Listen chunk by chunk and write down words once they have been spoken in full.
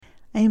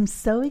I am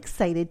so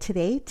excited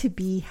today to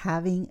be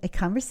having a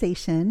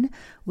conversation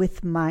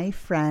with my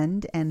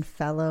friend and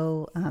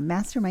fellow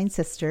mastermind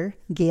sister,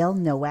 Gail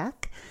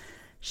Nowak.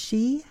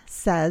 She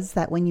says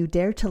that when you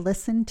dare to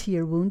listen to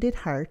your wounded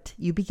heart,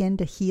 you begin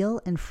to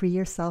heal and free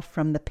yourself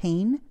from the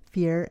pain,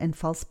 fear, and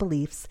false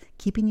beliefs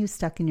keeping you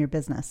stuck in your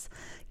business.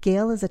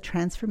 Gail is a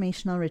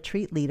transformational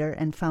retreat leader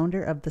and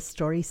founder of The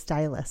Story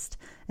Stylist,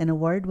 an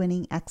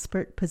award-winning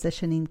expert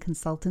positioning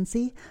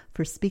consultancy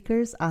for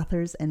speakers,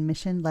 authors, and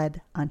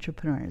mission-led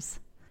entrepreneurs.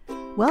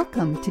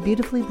 Welcome to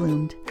Beautifully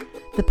Bloomed,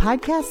 the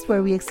podcast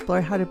where we explore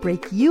how to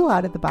break you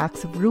out of the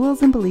box of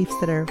rules and beliefs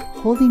that are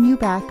holding you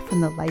back from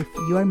the life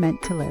you are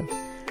meant to live.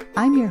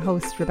 I'm your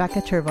host,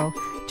 Rebecca Turvo.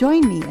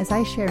 Join me as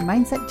I share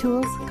mindset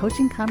tools,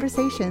 coaching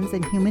conversations,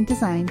 and human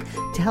design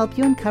to help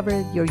you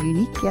uncover your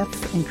unique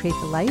gifts and create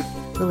the life,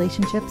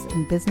 relationships,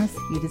 and business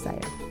you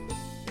desire.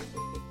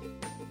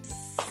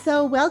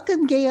 So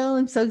welcome, Gail.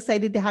 I'm so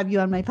excited to have you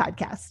on my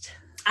podcast.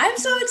 I'm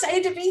so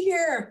excited to be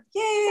here.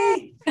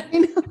 Yay.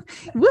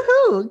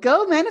 Woohoo.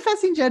 Go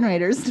manifesting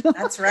generators.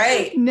 That's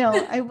right.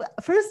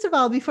 First of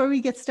all, before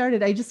we get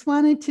started, I just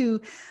wanted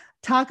to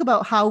talk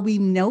about how we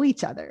know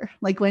each other.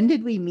 Like, when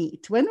did we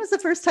meet? When was the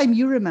first time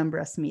you remember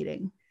us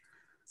meeting?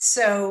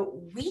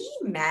 So we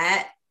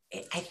met,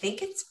 I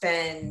think it's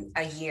been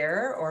a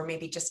year or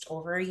maybe just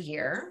over a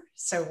year.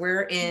 So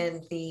we're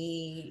in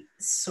the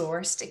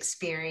Sourced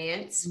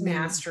Experience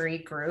Mastery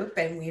group,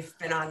 and we've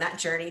been on that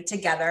journey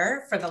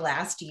together for the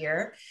last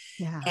year.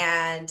 Yeah.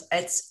 And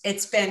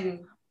it's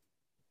been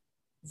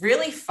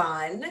really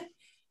fun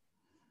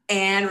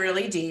and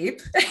really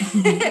deep.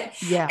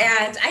 Yeah.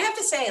 And I have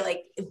to say,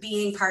 like,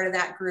 being part of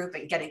that group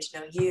and getting to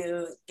know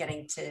you,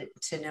 getting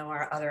to know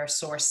our other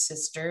Source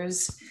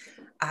sisters,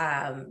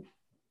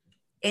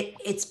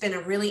 it's been a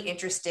really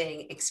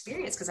interesting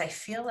experience because I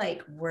feel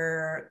like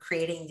we're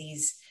creating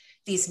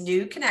these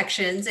new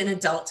connections in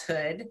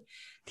adulthood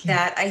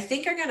that I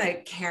think are going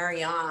to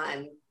carry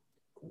on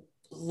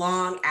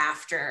long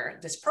after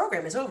this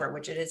program is over,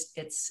 which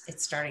it's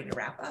starting to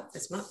wrap up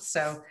this month.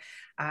 So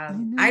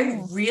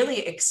I'm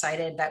really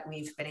excited that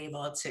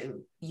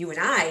you and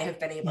I have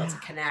been able to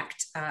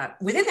connect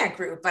within that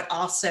group, but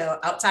also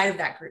outside of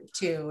that group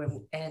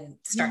too, and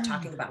start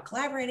talking about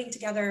collaborating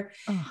together.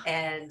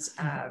 And,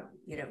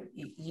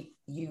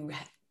 you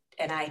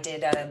and I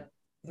did a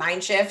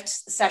mind shift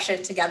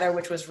session together,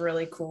 which was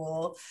really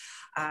cool.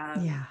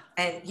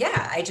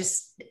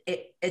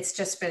 It's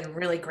just been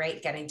really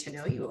great getting to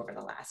know you over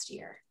the last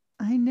year.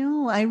 I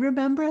know. I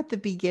remember at the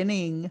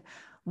beginning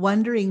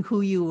wondering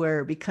who you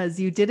were because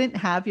you didn't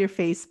have your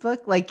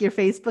Facebook, like your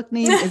Facebook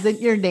name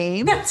isn't your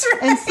name. That's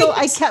right. And so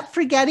I kept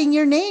forgetting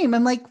your name.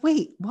 I'm like,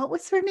 wait, what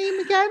was her name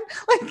again?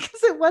 Like,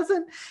 because it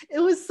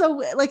was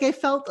so, like, I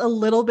felt a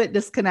little bit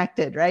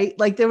disconnected, right?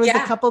 Like there was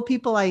a couple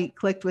people I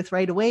clicked with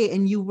right away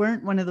and you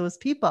weren't one of those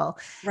people.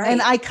 Right.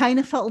 And I kind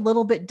of felt a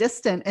little bit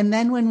distant. And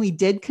then when we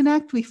did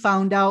connect, we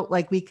found out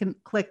like we can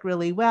click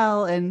really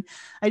well. And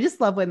I just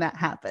love when that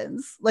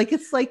happens. Like,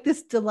 it's like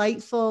this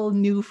delightful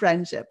new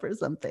friendship or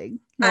something.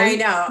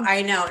 Right?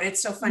 I know. And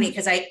it's so funny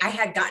because I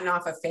had gotten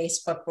off of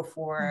Facebook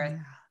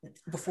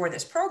before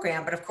this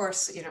program, but of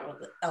course,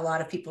 a lot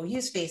of people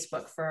use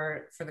Facebook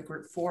for the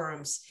group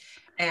forums.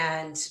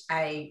 And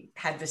I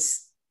had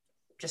this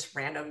just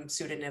random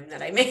pseudonym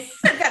that I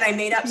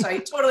made up. So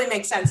it totally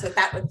makes sense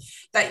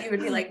that you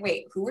would be like,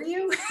 wait, who are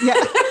you? Yeah.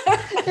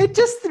 It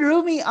just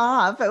threw me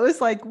off. It was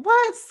like,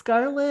 what?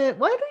 Scarlett?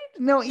 Why do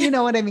you know? You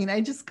know what I mean?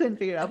 I just couldn't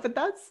figure it out, but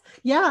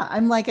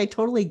I'm like, I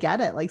totally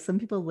get it. Like some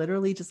people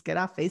literally just get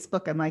off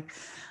Facebook. I'm like,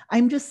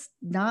 I'm just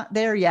not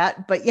there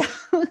yet, but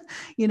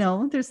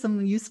there's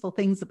some useful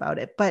things about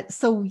it. But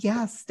so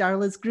yes,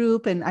 Darla's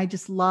group. And I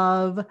just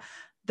love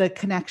the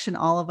connection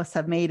all of us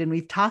have made. And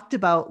we've talked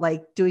about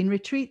like doing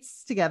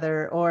retreats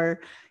together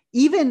or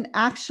even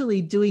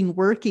actually doing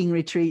working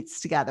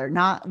retreats together,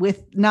 not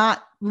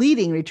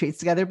leading retreats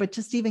together, but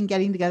just even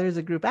getting together as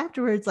a group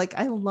afterwards. Like,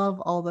 I love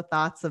all the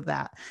thoughts of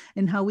that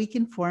and how we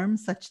can form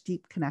such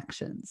deep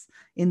connections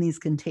in these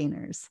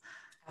containers.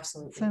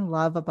 Absolutely. So I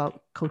love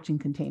about coaching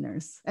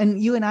containers. And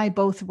you and I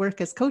both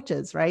work as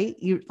coaches, right?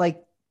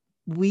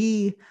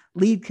 We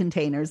lead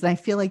containers. And I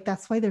feel like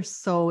that's why they're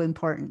so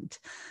important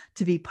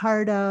to be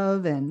part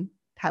of and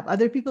have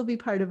other people be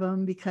part of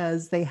them,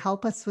 because they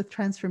help us with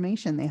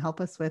transformation. They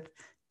help us with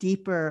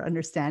deeper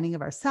understanding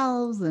of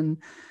ourselves. And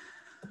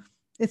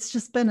it's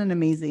just been an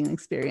amazing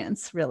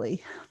experience,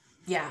 really.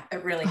 Yeah,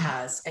 it really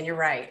has. And you're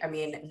right. I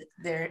mean,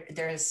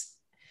 there's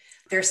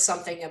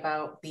something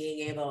about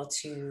being able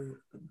to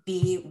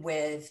be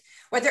with,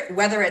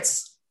 whether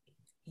it's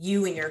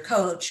you and your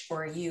coach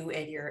or you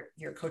and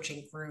your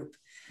coaching group,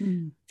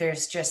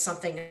 there's just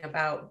something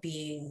about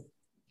being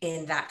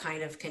in that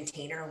kind of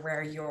container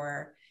where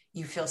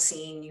you feel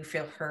seen, you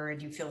feel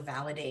heard, you feel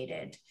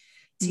validated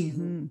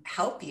to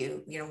help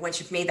you,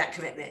 once you've made that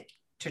commitment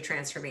to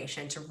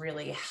transformation, to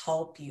really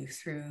help you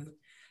through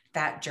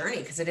that journey,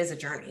 because it is a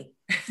journey.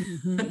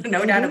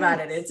 No doubt about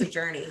it. It's a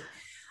journey.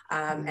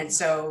 And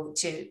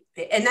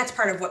that's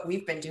part of what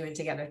we've been doing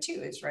together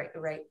too, is right.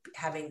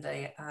 Having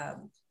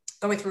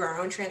going through our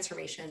own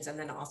transformations, and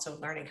then also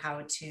learning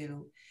how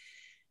to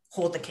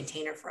hold the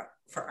container for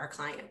our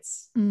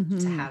clients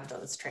to have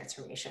those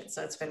transformations.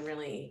 So it's been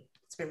really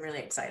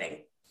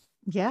exciting.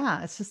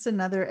 Yeah. It's just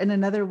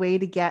another way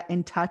to get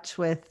in touch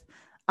with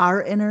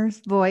our inner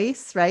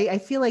voice, right? I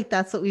feel like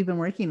that's what we've been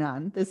working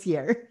on this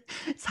year.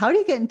 It's how do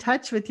you get in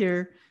touch with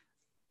your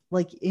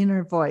like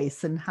inner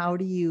voice, and how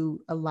do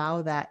you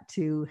allow that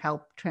to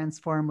help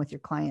transform with your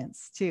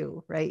clients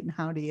too, right? And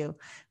how do you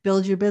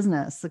build your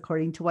business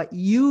according to what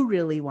you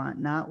really want,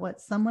 not what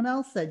someone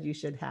else said you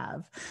should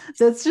have?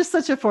 So it's just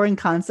such a foreign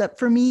concept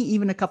for me,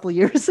 even a couple of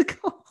years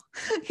ago.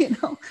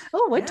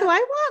 Oh, what do I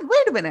want?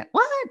 Wait a minute,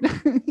 what?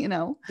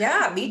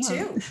 Yeah, me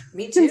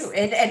too.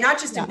 And not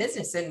just in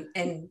business, and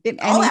in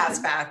all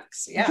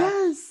aspects.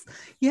 Yes.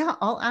 Yeah,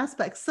 all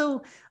aspects.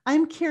 So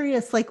I'm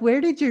curious, like,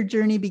 where did your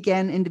journey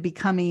begin into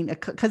becoming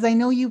because I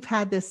know you've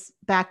had this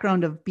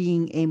background of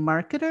being a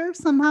marketer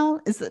somehow.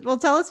 Well,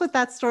 tell us what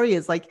that story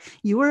is. Like,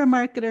 you were a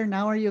marketer,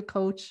 now are you a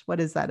coach? What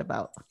is that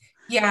about?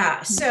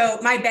 Yeah. So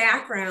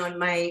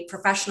my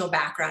professional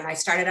background, I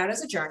started out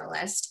as a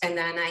journalist, and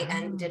then I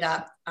ended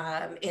up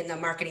in the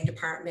marketing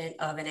department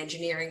of an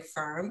engineering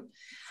firm.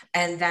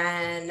 And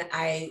then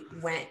I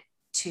went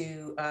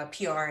to a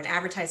PR and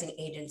advertising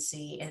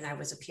agency, and I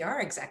was a PR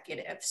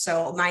executive.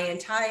 So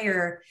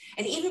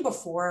and even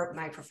before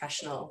my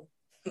professional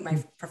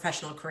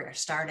career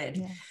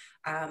started,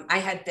 I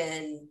had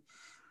been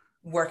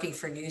working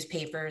for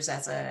newspapers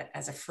as a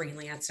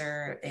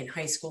freelancer in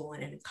high school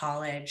and in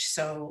college.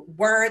 So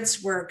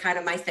words were kind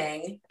of my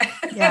thing.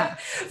 Yeah.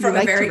 From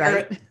a very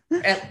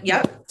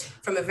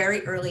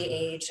early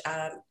age.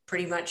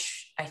 Pretty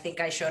much, I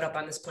think I showed up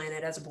on this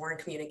planet as a born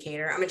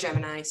communicator. I'm a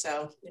Gemini,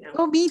 so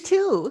Oh, me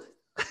too.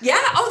 Yeah.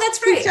 Oh, that's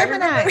right.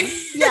 Gemini.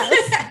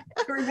 Yes.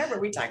 I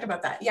remember we talked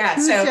about that. Yeah.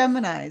 Two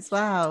Geminis.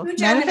 Wow.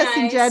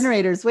 Manifesting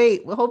generators.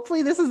 Wait, well,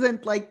 hopefully this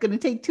isn't like going to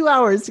take 2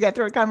 hours to get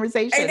through a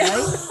conversation,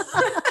 right?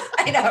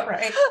 I know,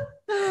 right?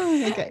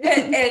 Okay.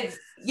 And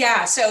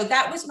yeah, so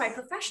that was my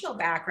professional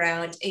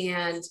background.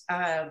 And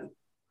I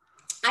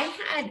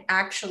had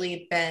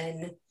actually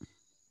been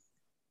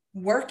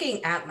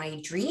working at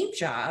my dream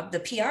job, the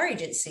PR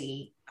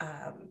agency,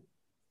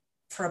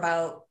 for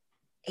about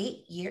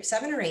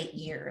 7 or 8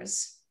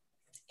 years.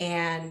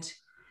 And,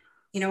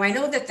 I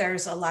know that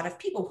there's a lot of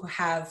people who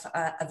have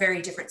a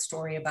very different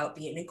story about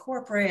being in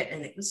corporate,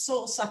 and it was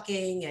soul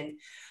sucking. And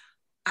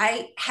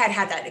I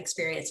had that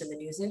experience in the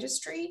news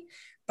industry,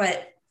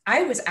 but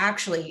I was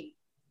actually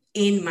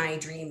in my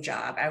dream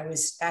job. I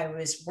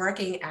was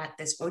working at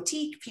this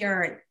boutique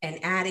PR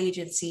and ad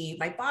agency.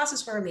 My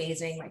bosses were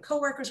amazing. My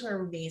coworkers were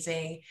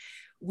amazing.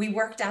 We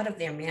worked out of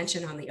their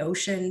mansion on the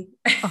ocean.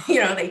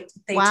 They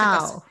wow.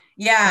 took us.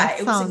 Yeah,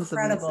 it was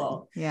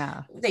incredible. Amazing.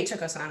 Yeah. They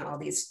took us on all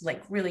these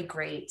like really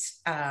great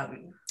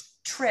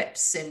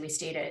trips, and we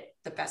stayed at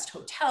the best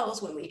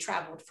hotels when we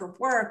traveled for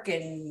work,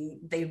 and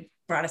they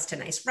brought us to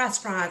nice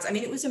restaurants. I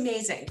mean, it was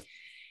amazing.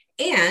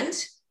 And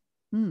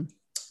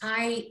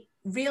I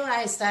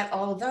realized that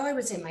although I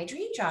was in my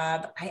dream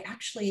job, I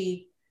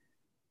actually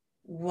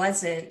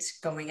wasn't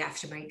going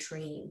after my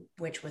dream,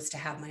 which was to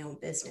have my own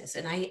business.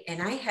 And I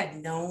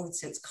had known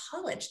since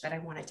college that I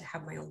wanted to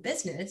have my own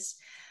business.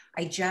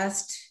 I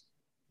just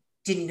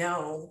didn't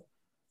know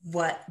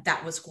what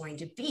that was going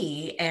to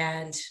be.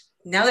 And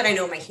now that I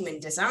know my human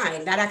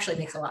design, that actually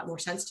makes a lot more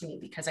sense to me,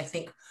 because I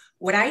think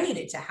what I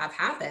needed to have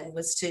happen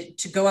was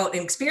to go out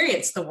and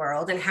experience the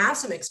world and have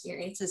some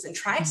experiences and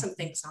try some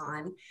things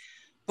on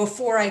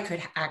before I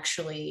could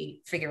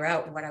actually figure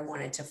out what I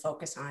wanted to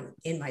focus on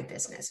in my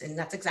business. And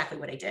that's exactly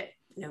what I did.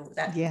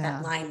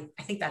 That line,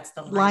 I think that's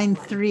the line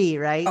 3,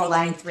 right? Oh,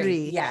 line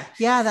 3. Yeah.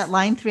 Yeah. That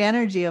line 3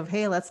 energy of,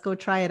 hey, let's go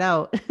try it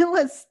out.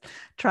 Let's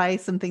try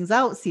some things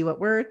out, see what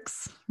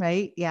works.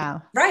 Right. Yeah.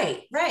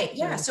 Right.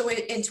 Yeah. So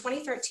in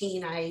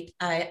 2013,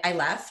 I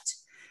left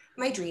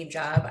my dream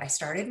job. I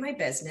started my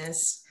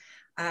business,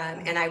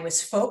 and I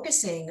was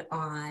focusing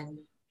on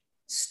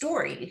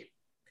story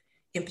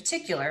in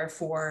particular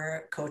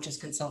for coaches,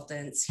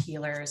 consultants,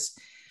 healers,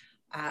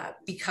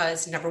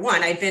 because number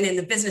one, I'd been in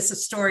the business of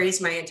stories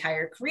my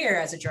entire career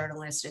as a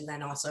journalist, and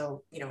then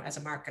also, as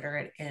a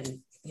marketer and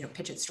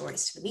pitching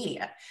stories to the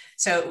media.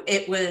 So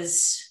it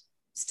was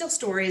still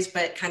stories,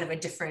 but kind of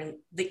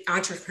the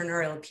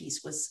entrepreneurial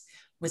piece was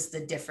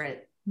the different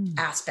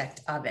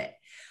aspect of it.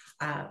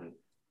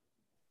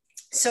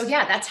 So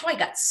yeah, that's how I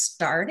got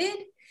started.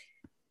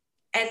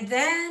 And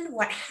then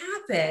what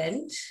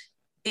happened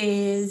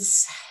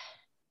is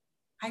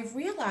I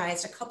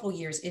realized a couple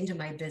years into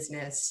my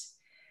business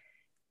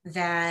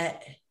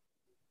that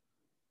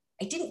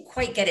I didn't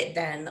quite get it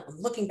then.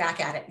 Looking back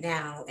at it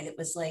now, and it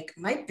was like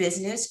my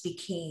business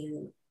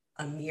became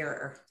a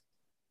mirror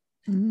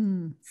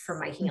for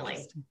my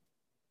healing.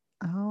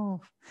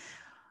 Oh,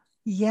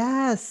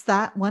 yes.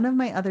 That one of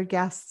my other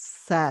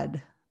guests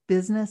said,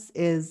 business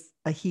is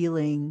a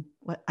healing.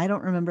 I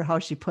don't remember how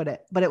she put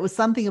it, but it was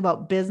something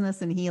about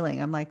business and healing.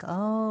 I'm like,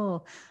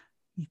 oh,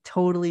 it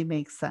totally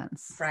makes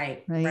sense.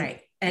 Right. And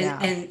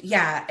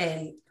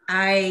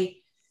I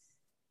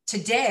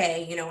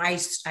today,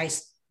 I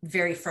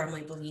very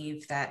firmly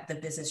believe that the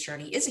business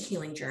journey is a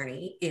healing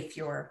journey if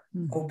you're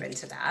open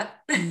to that.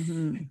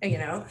 You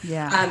know,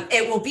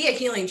 it will be a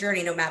healing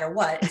journey no matter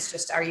what. It's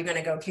just, are you going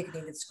to go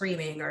kicking and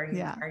screaming, or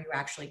are you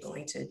actually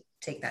going to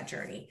take that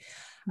journey?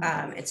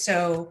 And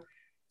so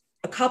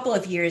a couple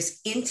of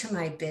years into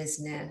my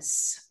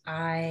business,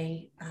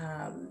 I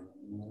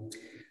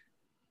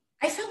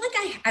felt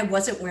like I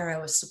wasn't where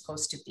I was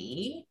supposed to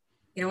be.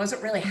 You know, I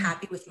wasn't really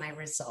happy with my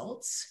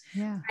results.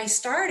 I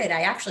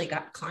actually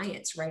got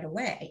clients right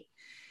away.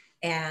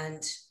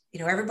 And, you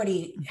know,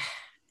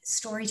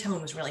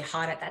 storytelling was really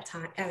hot at that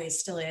time. I mean, it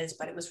still is,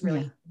 but it was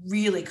really,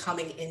 really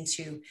coming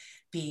into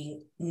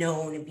being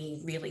known and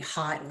being really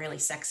hot and really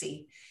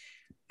sexy.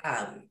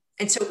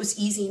 And so it was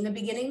easy in the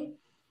beginning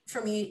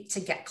for me to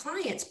get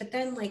clients. But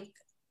then like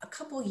a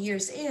couple of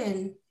years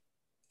in,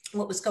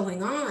 what was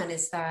going on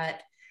is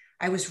that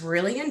I was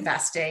really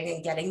investing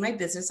in getting my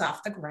business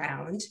off the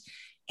ground.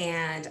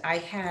 And I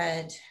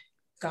had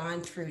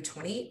gone through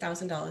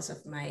 $28,000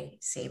 of my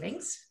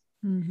savings.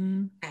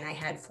 And I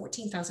had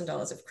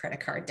 $14,000 of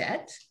credit card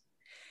debt.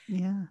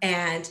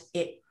 And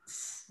it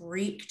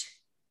freaked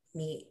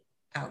me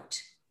out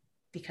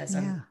because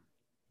I'm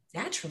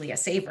naturally a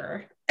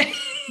saver.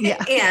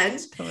 And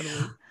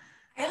totally.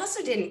 I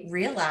also didn't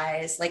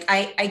realize, like,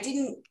 I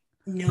didn't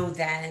know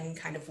then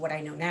kind of what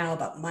I know now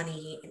about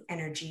money and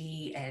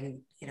energy. And,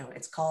 you know,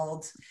 it's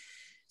called,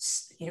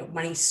 you know,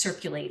 money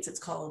circulates.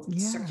 It's called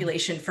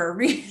circulation for a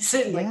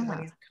reason. Like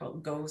money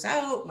goes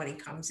out, money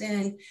comes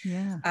in.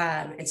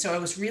 And so I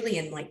was really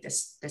in like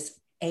this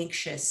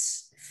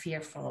anxious,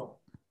 fearful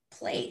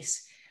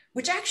place,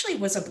 which actually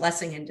was a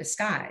blessing in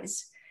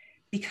disguise,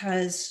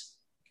 because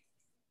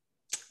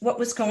what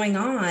was going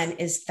on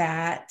is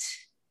that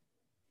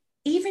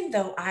even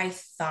though I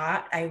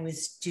thought I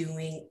was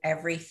doing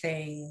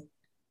everything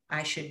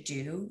I should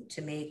do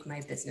to make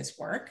my business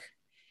work,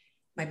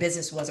 my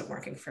business wasn't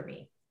working for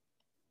me.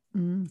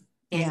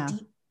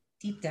 And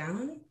deep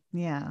down,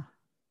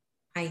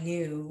 I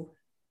knew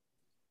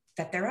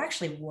that there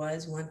actually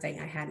was one thing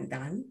I hadn't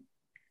done.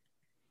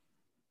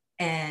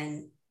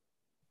 And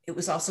it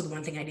was also the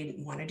one thing I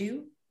didn't want to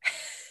do.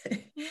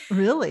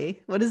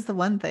 Really? What is the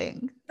one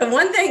thing? The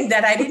one thing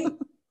that I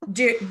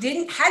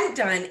hadn't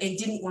done and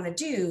didn't want to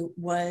do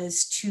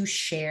was to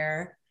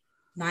share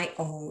my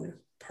own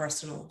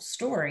personal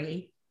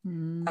story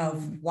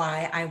of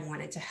why I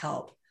wanted to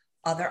help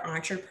other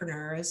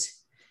entrepreneurs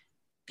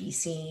be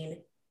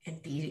seen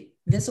and be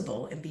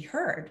visible and be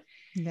heard.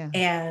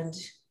 And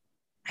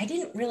I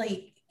didn't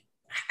really,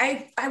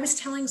 I was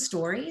telling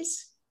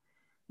stories.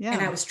 And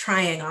I was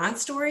trying on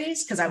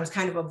stories because I was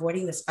kind of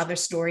avoiding this other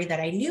story that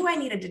I knew I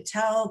needed to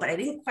tell, but I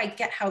didn't quite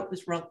get how it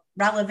was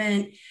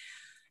relevant.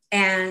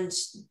 And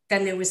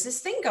then there was this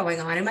thing going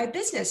on in my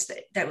business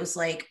that was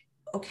like,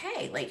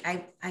 okay, like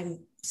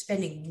I'm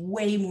spending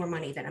way more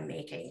money than I'm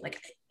making. Like,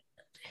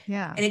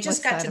 and it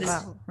just got to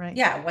this,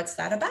 what's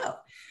that about?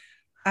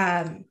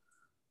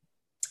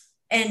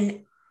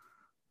 And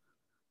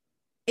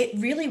it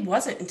really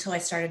wasn't until I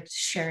started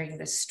sharing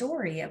this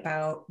story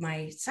about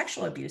my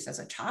sexual abuse as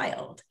a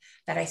child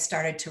that I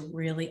started to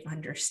really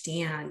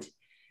understand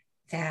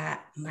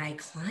that my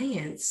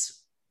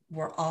clients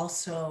were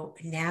also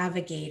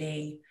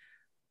navigating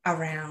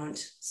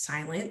around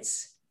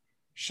silence,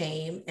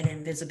 shame, and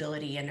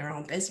invisibility in their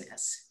own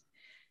business.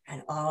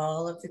 And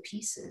all of the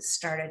pieces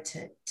started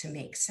to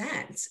make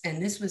sense.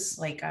 And this was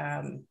like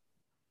a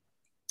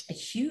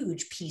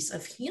huge piece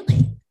of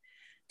healing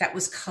that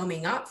was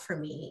coming up for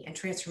me, and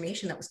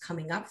transformation that was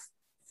coming up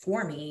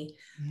for me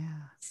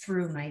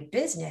through my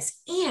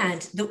business.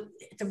 And the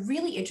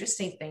really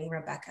interesting thing,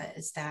 Rebecca,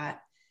 is that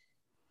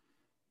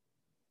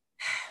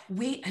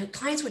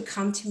clients would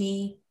come to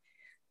me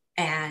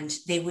and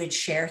they would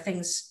share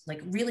things,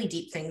 like really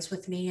deep things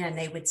with me. And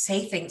they would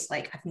say things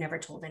like, I've never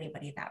told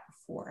anybody that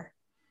before.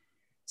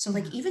 So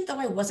like, even though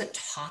I wasn't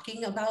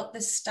talking about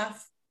this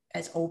stuff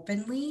as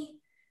openly,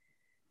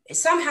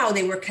 somehow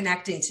they were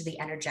connecting to the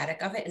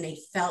energetic of it, and they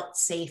felt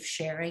safe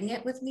sharing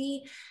it with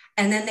me.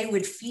 And then they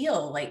would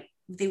feel like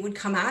they would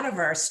come out of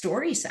our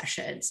story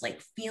sessions,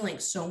 like feeling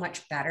so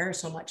much better,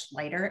 so much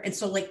lighter. And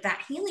so like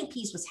that healing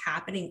piece was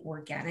happening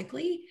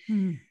organically.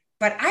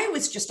 But I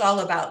was just all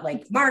about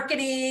like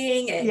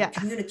marketing and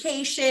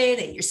communication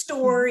and your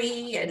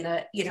story and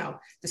the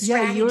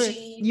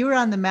strategy. You were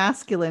on the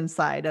masculine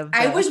side of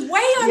I was way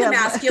on the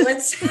masculine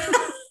side.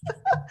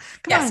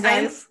 Yes,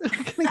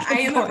 I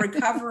am a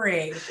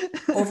recovering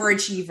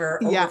overachiever,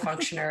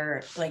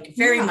 overfunctioner, like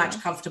very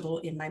much comfortable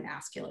in my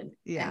masculine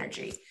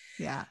energy.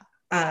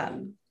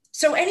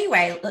 So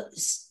anyway,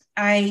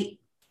 I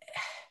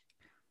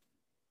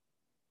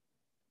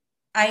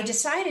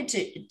decided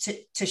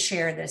to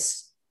share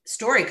this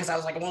story because I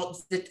was like,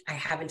 well,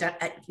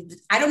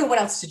 I don't know what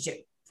else to do.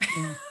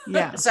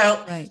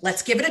 So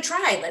let's give it a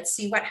try. Let's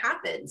see what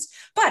happens.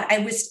 But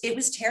it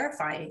was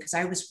terrifying because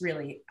I was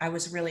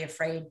really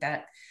afraid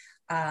that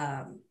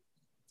I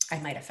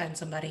might offend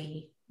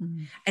somebody.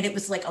 And it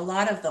was like a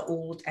lot of the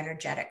old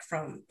energetic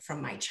from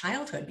my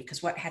childhood,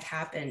 because what had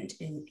happened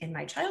in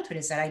my childhood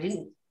is that I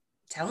didn't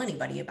tell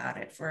anybody about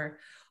it for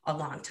a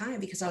long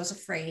time because I was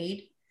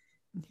afraid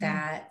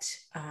that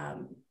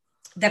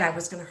that I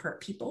was going to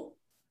hurt people.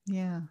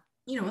 Yeah.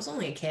 You know, I was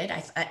only a kid.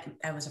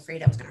 I was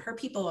afraid I was going to hurt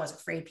people. I was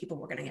afraid people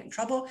were going to get in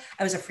trouble.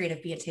 I was afraid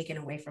of being taken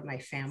away from my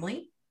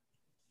family.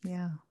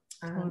 Yeah.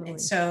 Totally.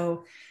 And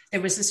so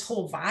there was this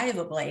whole vibe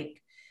of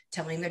like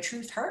telling the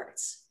truth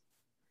hurts.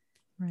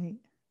 Right.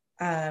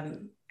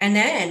 And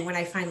then when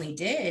I finally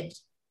did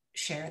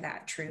share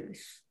that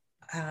truth,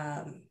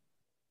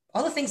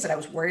 all the things that I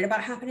was worried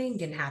about happening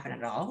didn't happen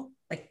at all.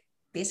 Like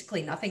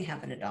basically nothing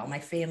happened at all. My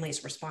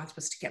family's response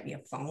was to get me a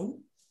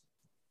phone.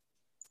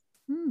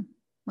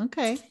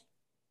 Okay.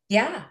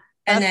 Yeah.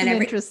 And that's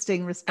an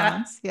interesting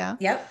response. Yeah.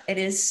 Yep. It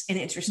is an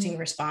interesting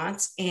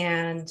response.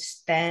 And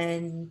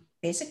then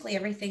basically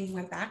everything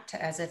went back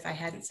to as if I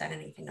hadn't said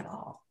anything at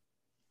all.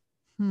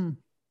 Wow.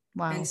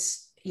 And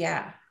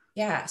yeah.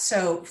 Yeah.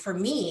 So for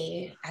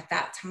me at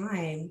that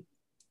time,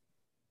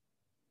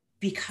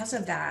 because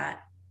of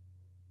that,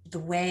 the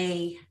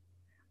way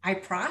I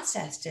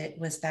processed it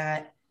was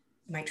that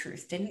my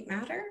truth didn't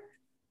matter.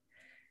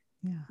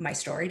 Yeah. My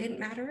story didn't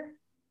matter.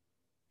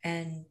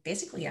 And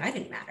basically I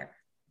didn't matter.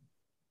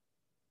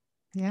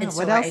 Yeah. And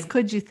what else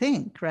could you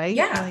think? Right.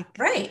 Yeah.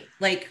 Right.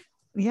 Like,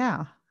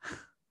 yeah.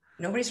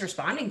 Nobody's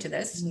responding to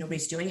this.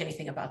 Nobody's doing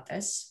anything about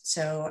this.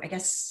 So I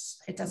guess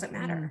it doesn't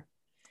matter.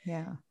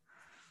 Yeah.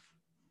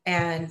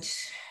 And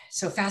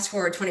so fast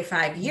forward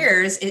 25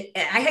 years,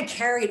 I had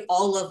carried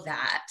all of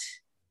that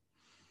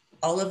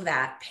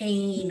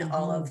pain,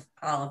 all of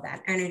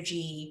that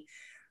energy,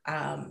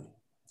 all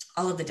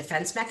of the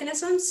defense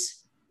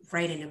mechanisms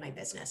right into my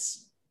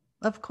business.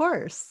 Of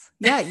course.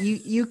 Yeah.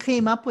 You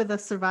came up with a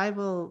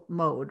survival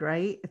mode,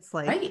 right? It's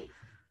like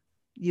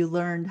you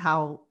learned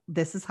how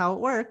this is how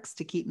it works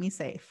to keep me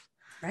safe.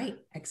 Right.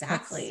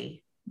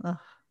 Exactly.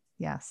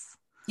 Yes.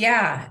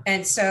 Yeah.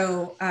 And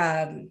so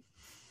I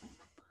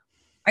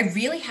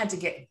really had to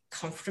get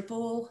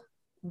comfortable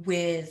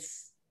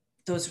with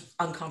those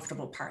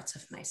uncomfortable parts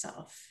of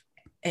myself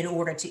in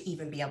order to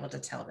even be able to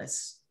tell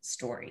this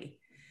story.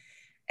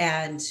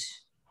 And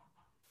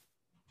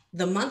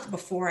the month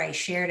before I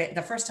shared it,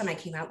 the first time I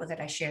came out with it,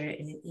 I shared it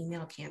in an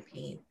email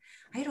campaign.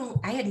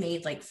 I had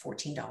made like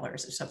 $14 or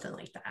something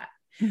like that,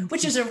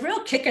 which is a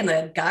real kick in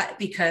the gut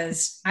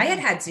because I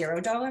had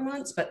 $0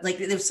 months, but like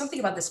there was something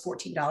about this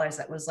 $14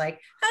 that was like,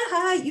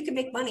 haha, you can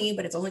make money,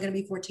 but it's only going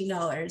to be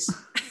 $14.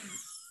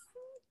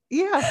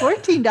 Yeah,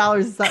 $14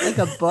 is that like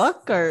a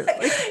book or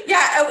like,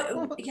 yeah,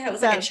 it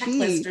was like a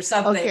checklist or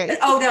something. Okay.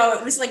 Oh no,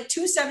 it was like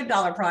 2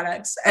 $7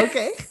 products.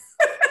 Okay.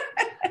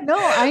 No,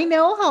 I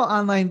know how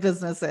online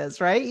business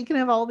is, right? You can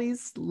have all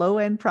these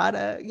low-end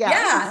products.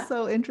 Yeah.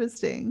 So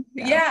interesting.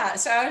 Yeah.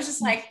 So I was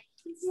just like,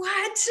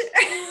 what?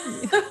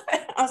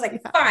 I was like,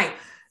 fine,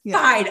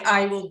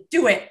 I will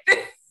do it.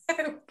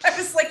 I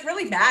was like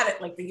really mad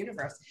at like the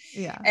universe.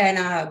 Yeah.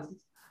 And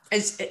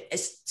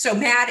it's so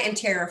mad and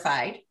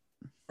terrified.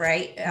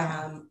 Right.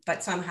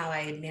 But somehow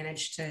I had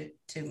managed to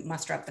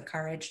muster up the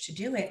courage to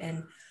do it.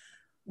 And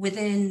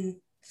within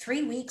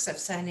 3 weeks of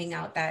sending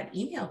out that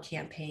email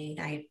campaign,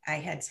 I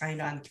had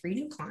signed on 3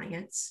 new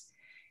clients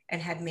and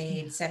had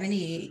made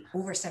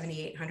over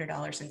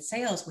 $7,800 in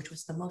sales, which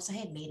was the most I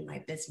had made in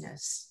my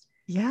business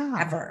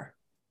ever.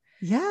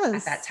 Yes.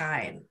 At that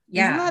time.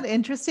 Yeah. Isn't that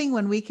interesting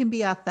when we can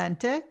be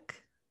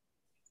authentic,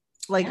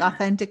 like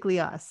authentically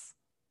us?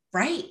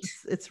 Right.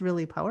 It's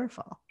really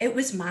powerful. It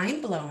was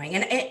mind blowing.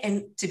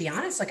 And to be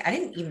honest, like I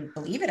didn't even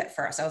believe it at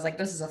first. I was like,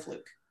 this is a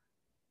fluke.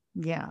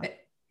 Yeah. But,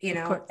 you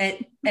know,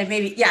 and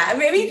maybe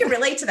you can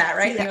relate to that,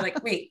 right? Yeah. You're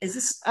like, wait, did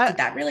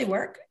that really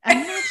work?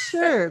 I'm not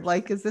sure.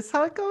 Like, is this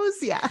how it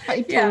goes? Yeah,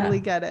 I totally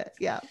get it.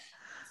 Yeah.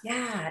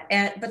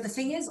 Yeah. But the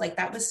thing is, like,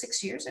 that was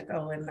 6 years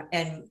ago.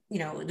 And, you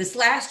know, this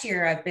last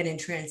year I've been in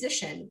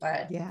transition,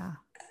 but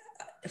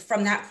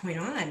from that point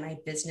on, my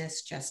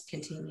business just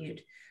continued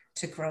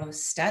to grow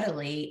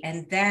steadily.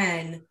 And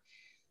then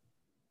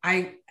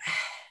I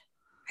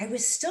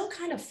was still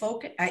kind of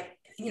focused. I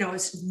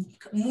was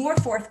more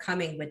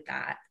forthcoming with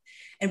that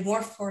and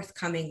more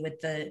forthcoming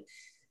with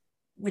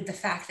the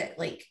fact that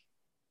like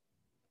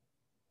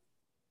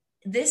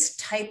this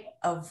type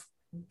of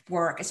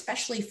work,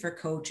 especially for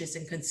coaches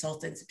and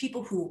consultants,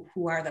 people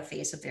who are the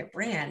face of their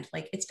brand,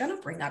 like it's going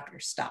to bring up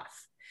your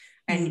stuff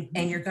and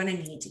you're going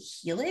to need to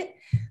heal it.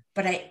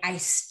 But I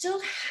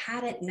still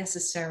hadn't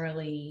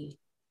necessarily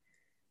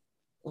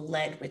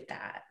led with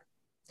that.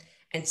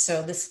 And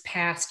so this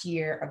past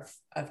year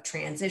of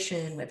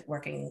transition with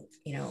working,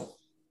 you know,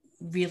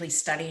 really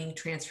studying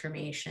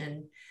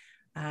transformation,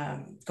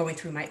 going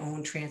through my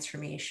own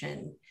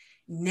transformation.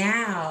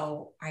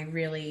 Now I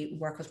really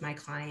work with my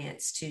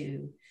clients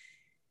to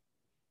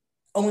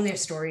own their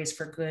stories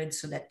for good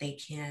so that they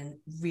can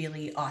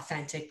really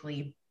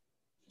authentically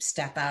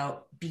step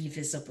out, be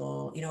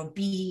visible, you know,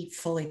 be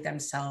fully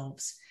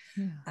themselves,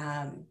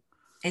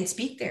 and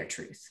speak their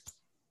truth.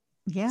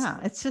 Yeah.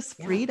 It's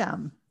just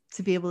freedom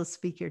to be able to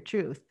speak your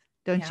truth.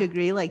 Don't you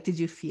agree? Like, did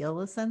you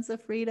feel a sense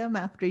of freedom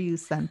after you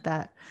sent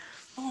that?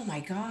 Oh my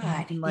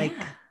God. Like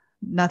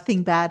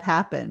nothing bad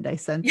happened. I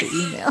sent the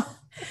email.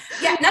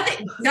 Yeah,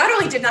 nothing, not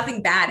only did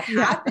nothing bad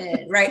Yeah.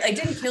 happen, right? It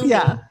didn't kill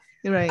Yeah.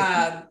 me.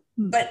 Right.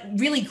 But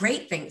really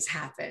great things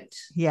happened.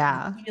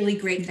 Yeah. Really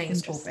great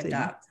things opened Interesting.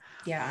 up.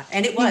 Yeah.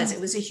 And it Yeah.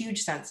 was a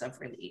huge sense of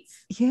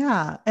relief.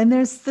 Yeah. And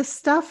there's the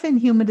stuff in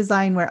human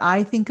design where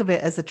I think of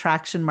it as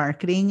attraction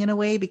marketing in a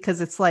way,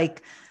 because it's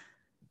like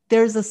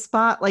there's a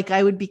spot, like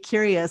I would be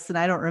curious, and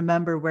I don't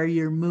remember where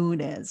your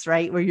moon is,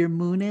 right? Where your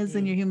moon is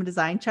in your human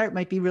design chart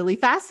might be really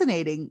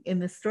fascinating in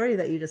the story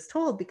that you just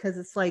told, because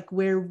it's like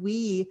where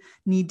we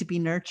need to be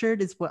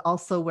nurtured is what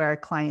also where our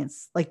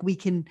clients, like we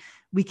can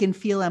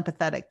feel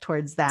empathetic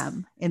towards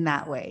them in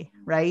that way,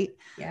 right?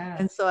 Yeah.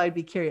 And so I'd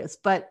be curious,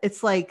 but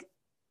it's like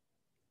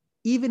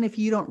even if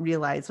you don't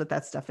realize what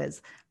that stuff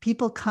is,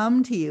 people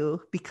come to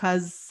you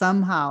because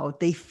somehow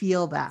they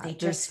feel that They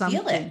there's just something.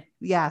 feel it.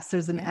 Yes,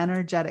 there's an Yeah.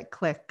 energetic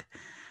click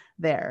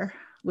there,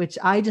 which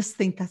I just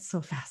think that's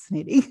so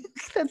fascinating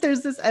that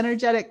there's this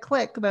energetic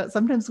click that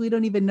sometimes we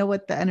don't even know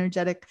what the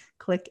energetic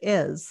click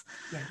is.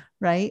 Yeah.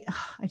 Right.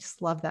 I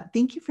just love that.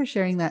 Thank you for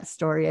sharing that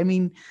story. I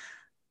mean,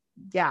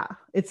 yeah,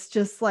 it's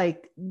just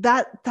like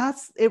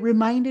that's it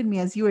reminded me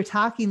as you were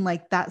talking,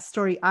 like that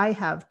story I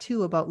have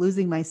too about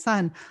losing my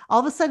son.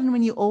 All of a sudden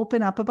when you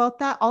open up about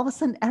that, all of a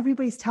sudden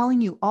everybody's telling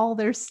you all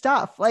their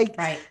stuff, like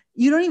right.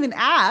 You don't even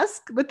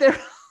ask, but they're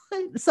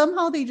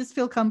somehow they just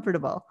feel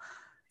comfortable.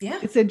 Yeah,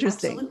 it's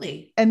interesting.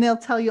 Absolutely. And they'll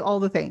tell you all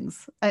the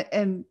things.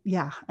 And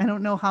yeah, I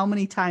don't know how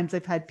many times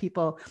I've had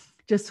people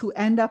just who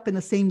end up in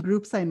the same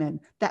groups I'm in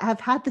that have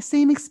had the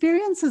same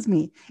experience as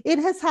me. It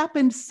has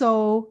happened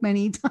so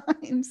many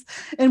times.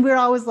 And we're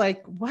always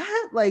like,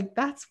 what? Like,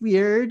 that's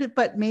weird,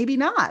 but maybe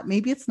not.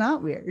 Maybe it's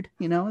not weird.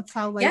 It's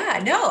how like,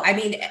 yeah, no, I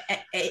mean,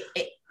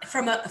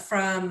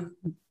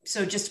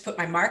 so just to put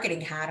my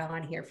marketing hat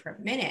on here for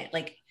a minute,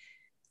 like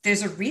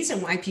there's a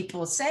reason why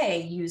people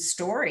say use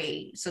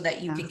story so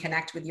that you can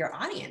connect with your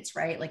audience,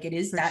 right? Like it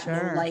is that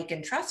know, like,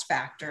 and trust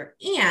factor.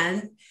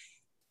 And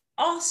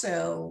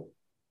also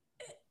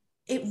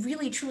it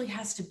really truly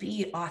has to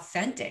be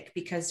authentic,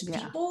 because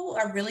people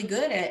are really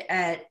good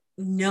at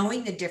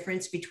knowing the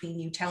difference between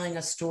you telling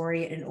a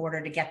story in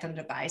order to get them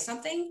to buy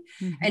something,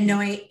 and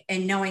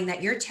knowing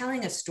that you're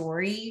telling a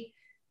story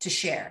to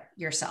share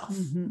yourself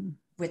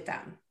with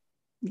them.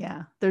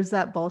 Yeah, there's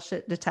that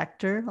bullshit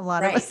detector a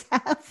lot of us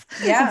have.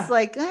 Yeah. It's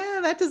like,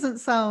 that doesn't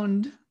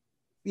sound,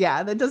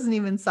 that doesn't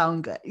even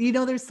sound good.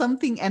 There's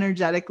something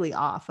energetically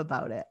off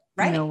about it,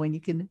 right. When you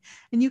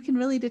can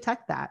really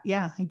detect that.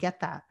 Yeah, I get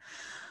that.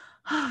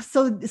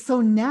 So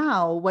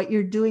now what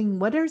you're doing,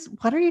 what are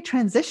you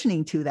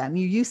transitioning to then?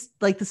 You used,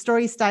 like, the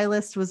story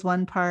stylist was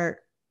one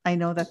part. I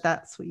know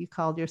that's what you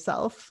called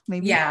yourself.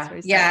 Maybe. Yeah.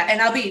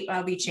 And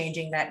I'll be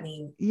changing that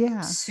name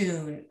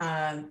soon,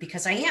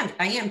 because I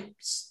am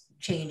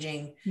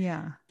changing.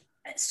 Yeah.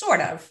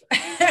 Sort of.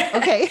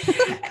 Okay.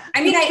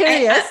 I mean,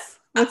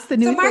 what's the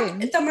new thing?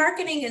 The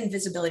marketing and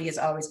visibility is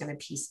always going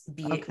to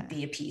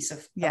be a piece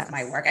of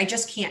my work. I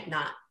just can't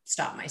not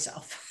stop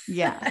myself.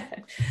 Yeah.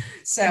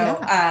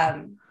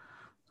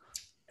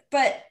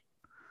 But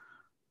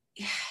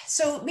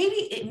so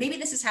maybe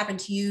this has happened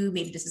to you,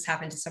 maybe this has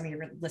happened to some of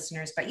your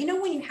listeners, but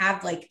when you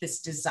have like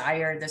this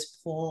desire, this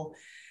pull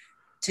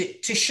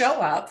to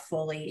show up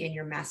fully in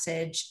your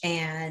message,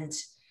 and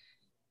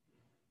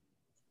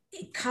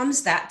it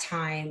comes that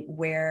time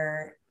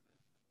where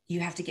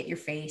you have to get your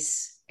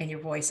face and your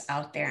voice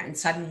out there, and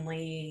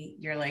suddenly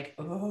you're like,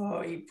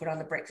 oh, you put on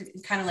the brakes.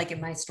 Kind of like in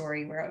my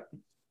story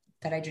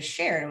that I just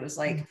shared, it was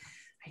like,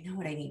 I know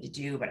what I need to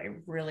do, but I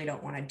really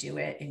don't want to do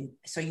it. And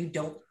so you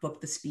don't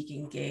book the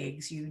speaking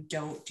gigs, you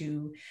don't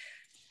do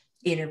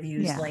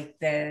interviews like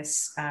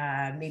this.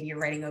 Maybe you're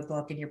writing a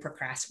book and you're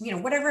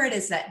procrastinating, whatever it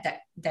is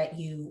that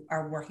you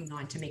are working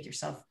on to make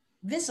yourself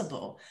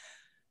visible.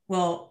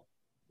 Well,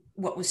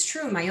 what was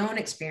true in my own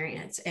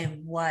experience,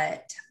 and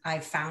what I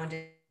found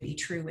to be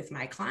true with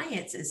my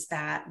clients, is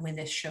that when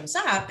this shows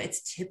up,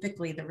 it's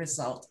typically the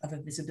result of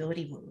a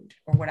visibility wound,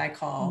 or what I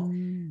call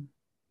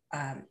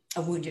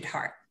a wounded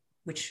heart,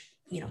 which,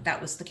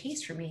 that was the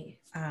case for me.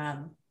 I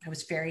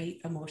was very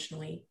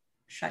emotionally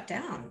shut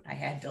down. I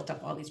had built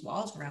up all these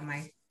walls around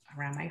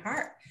my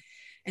heart.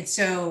 And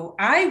so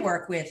I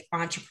work with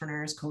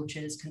entrepreneurs,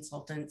 coaches,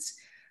 consultants,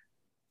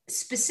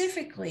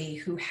 specifically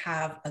who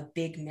have a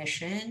big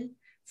mission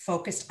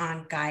focused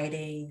on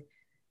guiding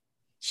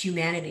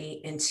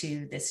humanity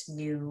into this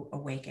new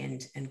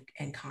awakened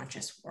and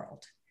conscious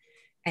world.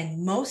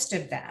 And most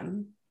of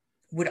them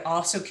would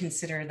also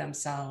consider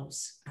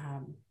themselves,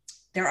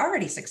 they're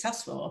already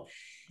successful.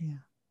 Yeah.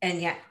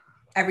 And yet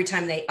every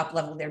time they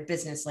up-level their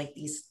business, like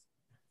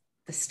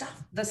the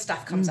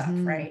stuff comes up,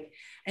 right?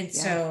 And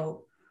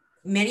so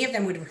many of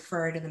them would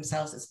refer to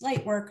themselves as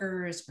light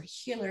workers or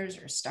healers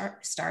or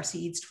star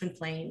seeds, twin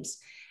flames.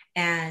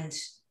 And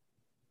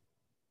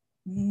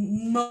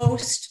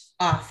most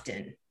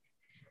often,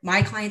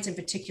 my clients in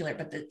particular,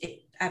 but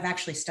I've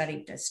actually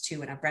studied this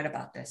too, and I've read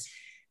about this.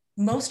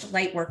 Most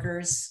light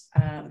workers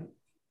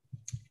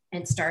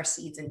and star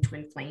seeds and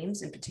twin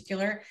flames in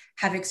particular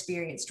have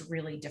experienced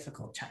really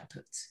difficult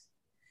childhoods.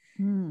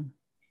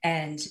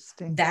 And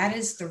Interesting. that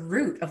is the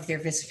root of their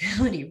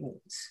visibility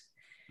wounds.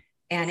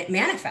 And it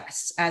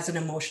manifests as an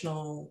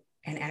emotional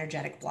and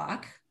energetic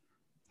block,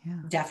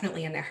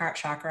 definitely in their heart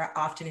chakra,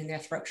 often in their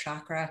throat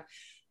chakra.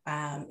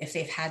 If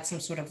they've had some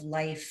sort of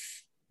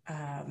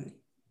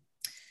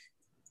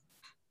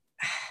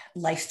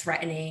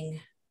life-threatening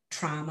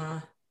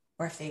trauma,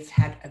 or if they've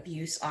had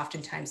abuse,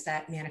 oftentimes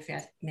that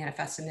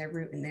manifests in their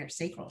root in their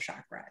sacral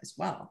chakra as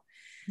well.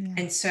 Yeah.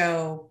 And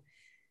so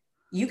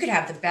you could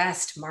have the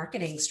best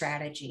marketing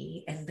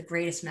strategy and the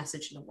greatest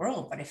message in the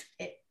world, but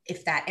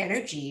if that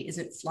energy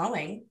isn't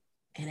flowing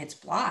and it's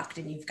blocked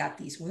and you've got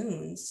these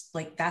wounds,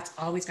 like that's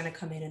always going to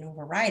come in and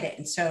override it.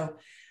 And so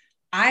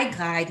I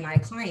guide my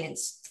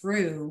clients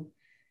through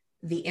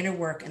the inner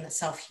work and the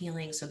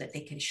self-healing so that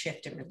they can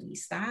shift and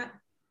release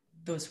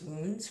those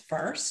wounds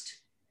first.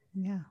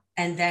 Yeah.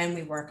 And then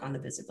we work on the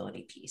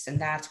visibility piece. And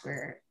that's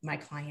where my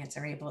clients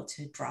are able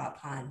to draw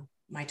upon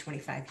my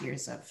 25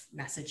 years of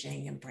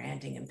messaging and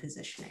branding and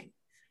positioning.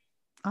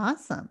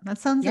 Awesome. That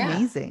sounds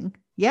amazing.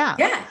 Yeah.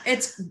 Yeah.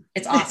 It's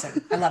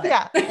awesome. I love it.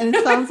 Yeah. And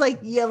it sounds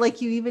like,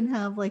 like you even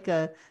have like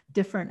a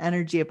different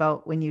energy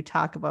about when you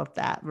talk about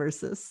that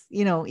versus,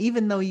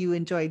 even though you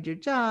enjoyed your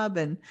job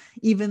and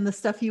even the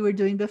stuff you were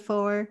doing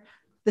before,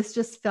 this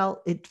just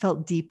felt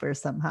deeper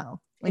somehow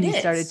when you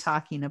started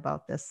talking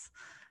about this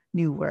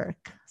new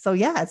work. So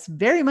yeah, it's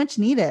very much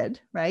needed.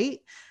 Right.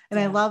 And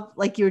I love,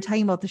 like you were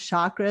talking about the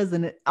chakras,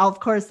 and of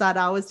course that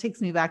always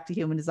takes me back to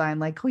human design.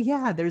 Like, oh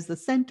yeah, there's the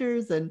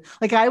centers. And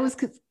like, I was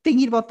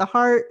thinking about the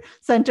heart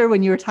center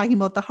when you were talking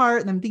about the heart,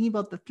 and I'm thinking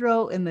about the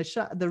throat and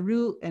the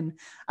root. And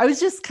I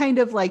was just kind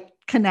of like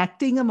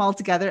connecting them all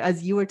together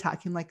as you were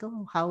talking, like,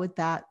 oh, how would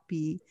that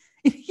be?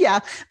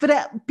 Yeah.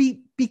 But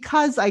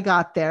because I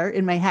got there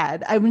in my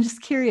head, I'm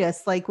just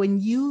curious, like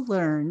when you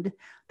learned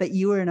that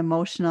you were an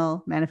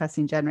emotional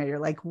manifesting generator,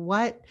 like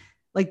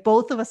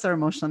both of us are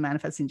emotional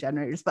manifesting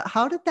generators, but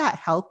how did that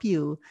help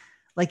you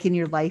like in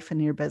your life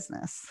and your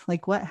business?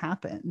 Like what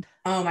happened?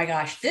 Oh my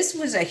gosh, this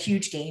was a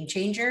huge game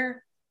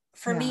changer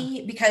for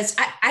me, because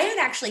I had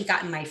actually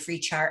gotten my free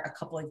chart a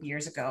couple of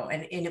years ago,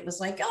 and it was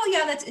like, oh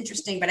yeah, that's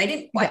interesting, but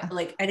it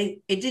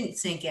didn't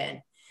sink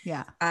in.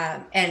 Yeah.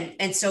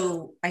 And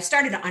so I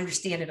started to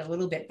understand it a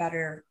little bit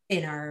better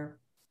in our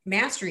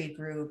mastery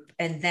group.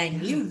 And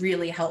then you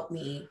really helped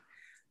me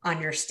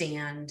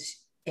understand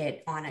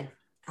it on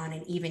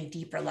an even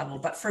deeper level.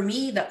 But for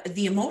me,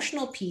 the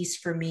emotional piece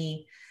for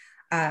me,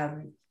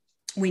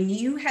 when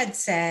you had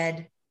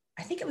said,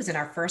 I think it was in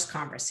our first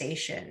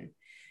conversation,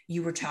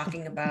 you were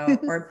talking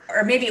about, or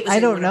maybe it was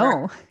in one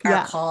of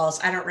our calls.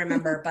 I don't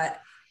remember, but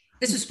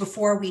this was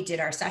before we did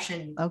our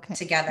session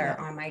together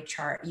on my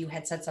chart. You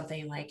had said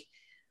something like,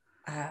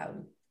 I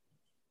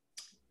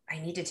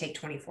need to take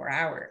 24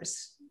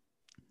 hours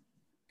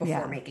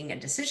before making a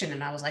decision.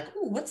 And I was like,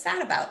 ooh, what's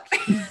that about?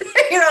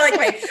 Like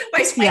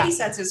my spidey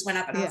senses went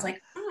up, and I was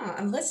like, oh,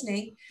 I'm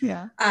listening.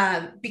 Yeah.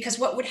 Because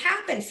what would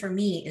happen for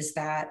me is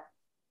that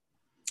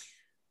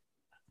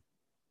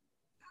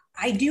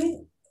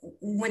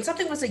when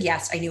something was a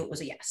yes, I knew it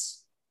was a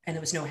yes, and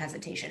there was no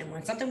hesitation. And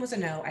when something was a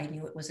no, I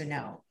knew it was a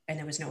no, and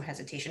there was no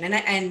hesitation.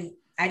 And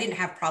I didn't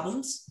have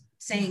problems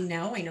saying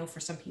no. I know for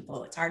some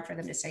people it's hard for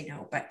them to say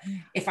no, but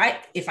if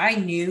I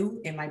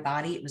knew in my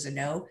body it was a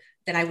no,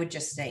 then I would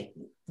just say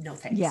no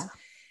thanks. Yeah.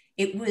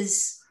 It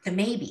was the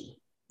maybe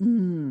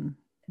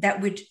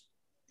that would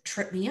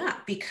trip me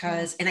up,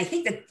 because, and I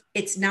think that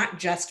it's not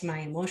just my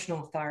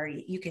emotional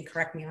authority. You can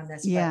correct me on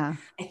this, but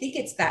I think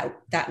it's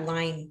that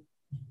line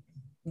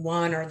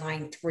 1 or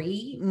line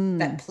 3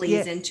 that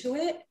plays into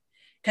it.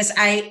 Because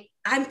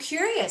I'm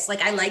curious.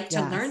 Like I like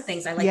to learn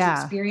things. I like to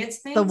experience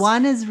things. The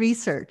 1 is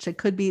research. It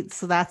could be,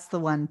 so that's the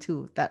 1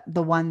 too, that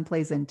the 1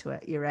 plays into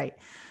it. You're right.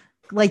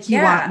 Like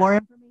you want more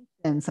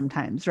information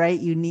sometimes, right?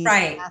 You need,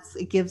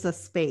 it gives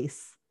us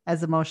space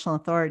as emotional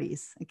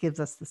authorities. It gives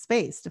us the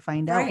space to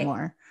find out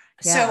more.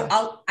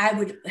 So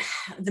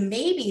the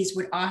maybes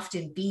would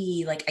often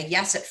be like a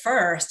yes at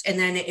first, and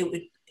then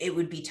it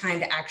would be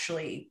time to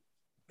actually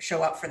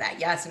show up for that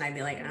yes, and I'd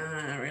be like,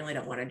 I really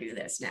don't want to do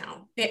this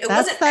now. It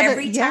wasn't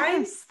every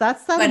time. Yes,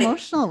 that's that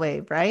emotional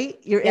wave, right?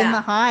 You're in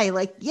the high,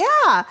 like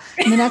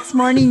and the next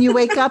morning you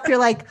wake up, you're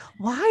like,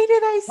 why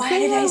did I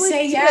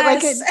say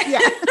yes?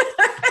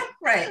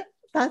 Right.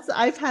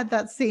 I've had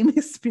that same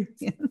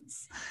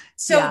experience.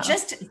 So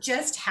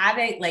just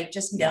having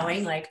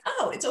knowing like,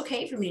 oh, it's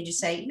okay for me to just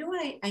say, you know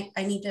what,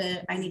 I need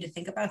to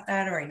think about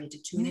that, or I need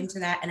to tune into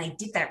that. And I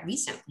did that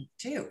recently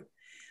too.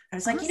 I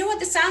was like, you know what,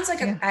 this sounds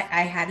like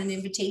I had an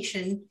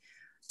invitation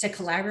to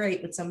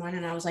collaborate with someone,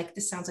 and I was like,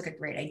 this sounds like a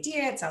great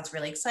idea. It sounds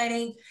really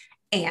exciting.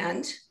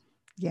 And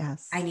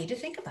I need to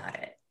think about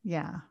it.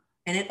 Yeah.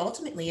 And it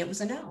was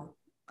a no.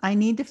 I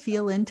need to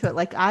feel into it.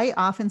 Like I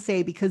often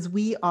say, because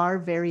we are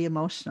very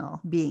emotional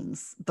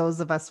beings, those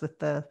of us with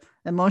the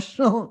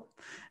emotional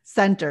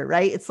center,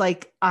 right? It's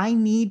like, I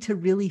need to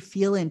really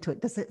feel into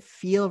it. Does it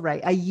feel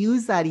right? I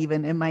use that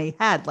even in my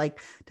head. Like,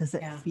 does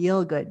it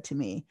feel good to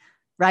me?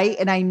 Right.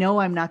 And I know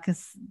I'm not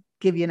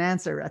give you an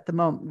answer at the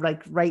moment,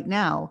 like right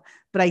now.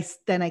 But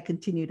then I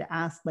continue to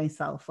ask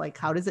myself, like,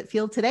 how does it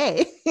feel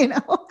today?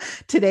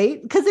 Today,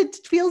 because it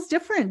feels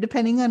different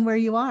depending on where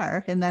you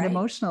are in that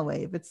emotional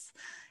wave.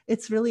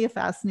 It's really a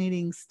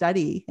fascinating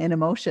study in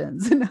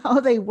emotions and how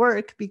they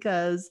work,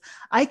 because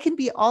I can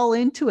be all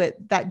into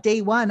it that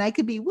day one. I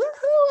could be,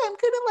 woohoo, I'm going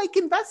to like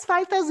invest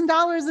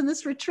 $5,000 in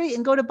this retreat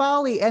and go to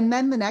Bali. And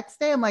then the next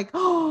day I'm like,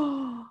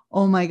 oh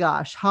my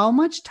gosh, how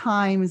much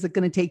time is it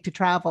going to take to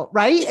travel?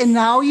 Right. And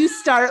now you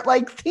start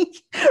like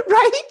thinking,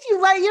 right.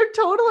 You let your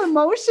total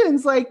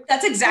emotions like,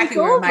 that's exactly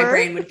where my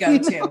brain would go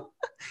to.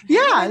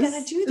 Yeah. I'm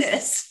going to do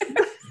this.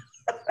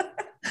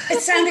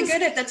 It sounded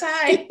good at the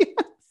time.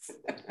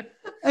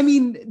 I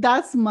mean,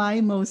 that's my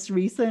most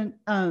recent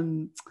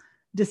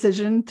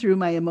decision through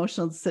my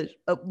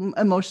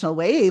emotional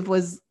wave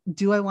was,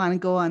 do I want to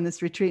go on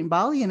this retreat in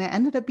Bali? And it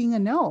ended up being a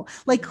no.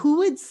 Like, who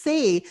would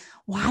say,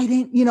 why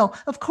didn't,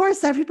 of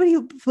course, everybody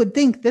would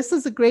think this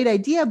is a great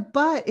idea,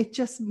 but it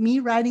just me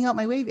riding out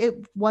my wave.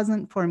 It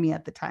wasn't for me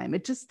at the time.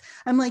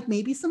 I'm like,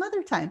 maybe some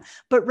other time,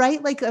 but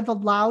right. Like I've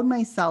allowed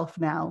myself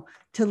now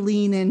to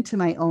lean into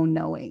my own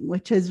knowing,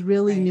 which is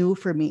really new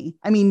for me.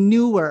 I mean,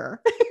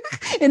 newer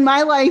in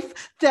my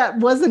life. That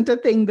wasn't a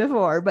thing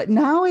before, but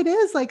now it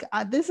is like,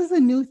 this is a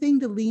new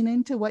thing to lean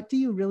into. What do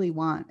you really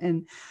want?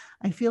 And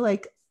I feel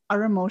like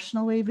our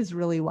emotional wave is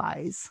really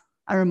wise.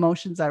 Our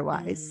emotions are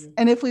wise.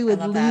 And if we would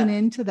lean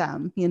into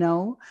them,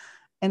 and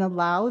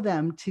allow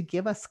them to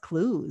give us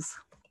clues,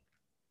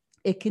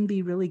 it can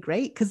be really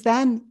great. Because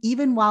then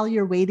even while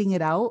you're waiting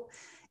it out,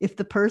 if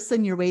the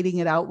person you're waiting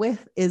it out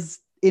with is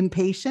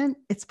impatient,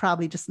 it's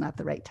probably just not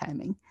the right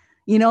timing.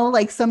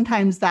 Like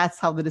sometimes that's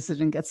how the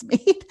decision gets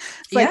made.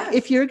 It's like,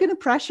 if you're going to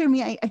pressure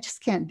me, I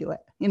just can't do it.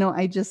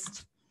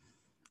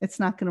 It's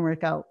not going to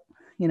work out,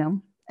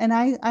 and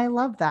I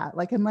love that.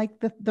 Like, I'm like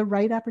the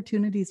right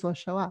opportunities will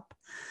show up.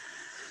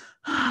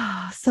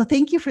 So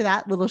thank you for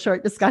that little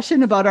short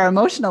discussion about our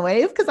emotional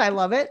wave, because I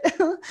love it.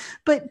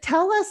 But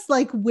tell us,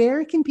 like,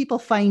 where can people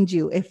find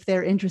you if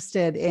they're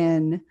interested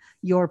in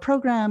your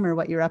program or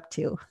what you're up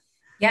to?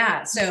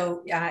 Yeah.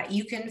 So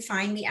you can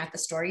find me at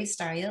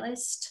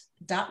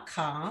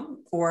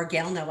thestorystylist.com or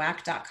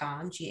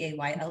gailnowak.com,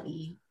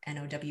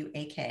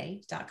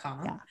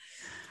 GAYLENOWAK.com. Yeah.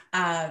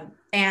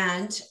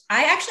 And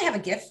I actually have a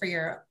gift for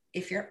your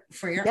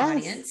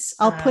audience.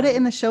 I'll put it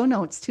in the show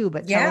notes too,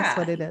 but tell us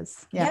what it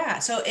is. Yeah.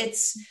 So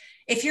it's,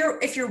 if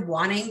you're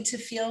wanting to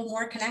feel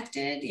more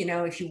connected,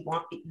 if you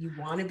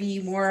want to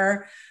be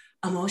more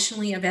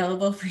emotionally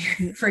available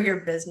for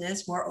your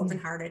business, more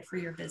open-hearted for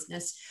your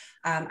business.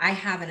 I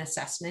have an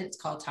assessment.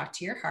 It's called Talk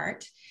to Your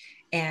Heart,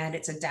 and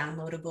it's a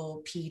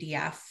downloadable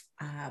PDF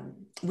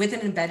with an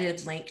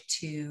embedded link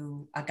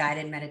to a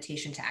guided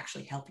meditation to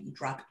actually help you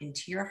drop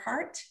into your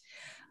heart.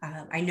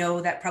 I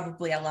know that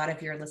probably a lot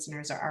of your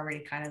listeners are already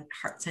kind of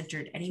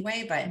heart-centered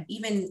anyway, but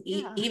even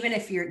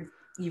if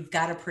you've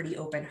got a pretty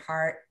open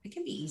heart, it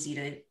can be easy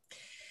to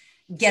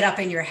get up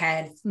in your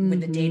head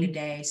with the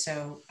day-to-day.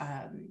 So,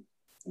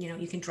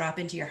 you can drop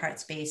into your heart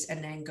space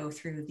and then go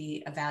through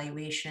the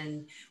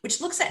evaluation,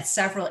 which looks at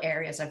several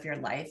areas of your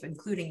life,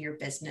 including your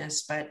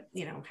business. But,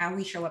 how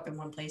we show up in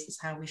one place is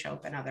how we show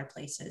up in other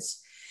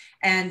places.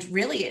 And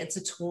really, it's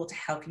a tool to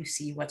help you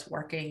see what's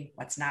working,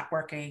 what's not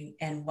working,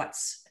 and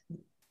what's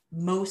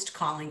most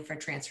calling for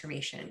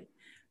transformation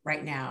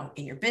right now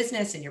in your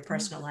business, in your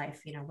personal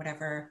life,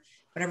 whatever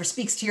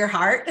speaks to your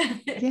heart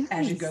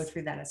as you go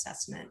through that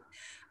assessment.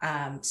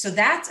 So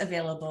that's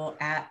available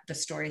at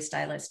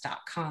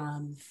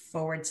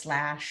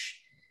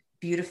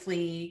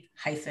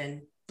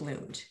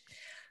thestorystylist.com/beautifully-bloomed.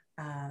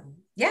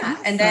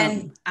 Awesome. And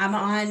then I'm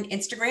on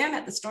Instagram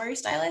at The Story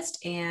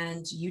Stylist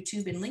and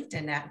YouTube and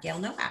LinkedIn at Gail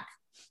Nowak.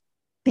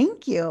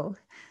 Thank you.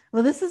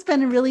 Well, this has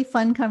been a really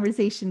fun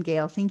conversation,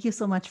 Gail. Thank you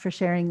so much for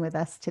sharing with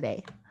us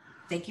today.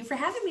 Thank you for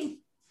having me.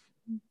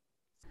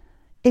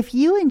 If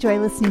you enjoy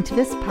listening to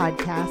this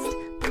podcast,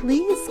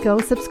 please go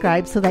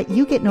subscribe so that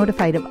you get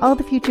notified of all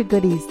the future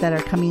goodies that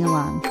are coming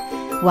along.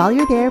 While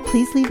you're there,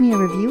 please leave me a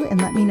review and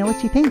let me know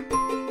what you think.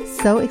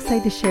 So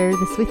excited to share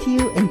this with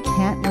you and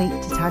can't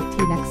wait to talk to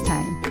you next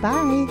time.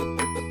 Bye.